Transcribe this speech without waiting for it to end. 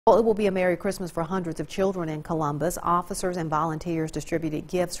Well, it will be a Merry Christmas for hundreds of children in Columbus. Officers and volunteers distributed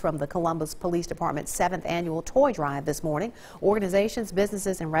gifts from the Columbus Police Department's 7th annual Toy Drive this morning. Organizations,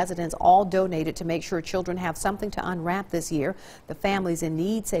 businesses, and residents all donated to make sure children have something to unwrap this year. The families in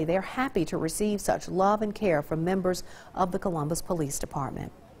need say they're happy to receive such love and care from members of the Columbus Police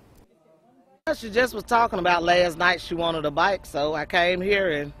Department. She just was talking about last night she wanted a bike, so I came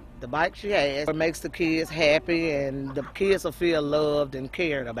here and the bike she has. It makes the kids happy and the kids will feel loved and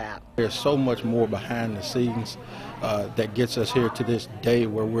cared about. There's so much more behind the scenes that gets us here to this day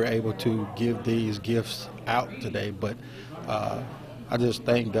where we're able to give these gifts out today. But I just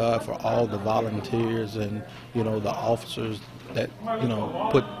thank God for all the volunteers and, the officers that,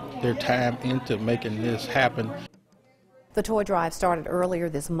 put their time into making this happen. The Toy Drive started earlier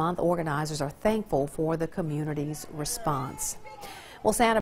this month. Organizers are thankful for the community's response. Well, Santa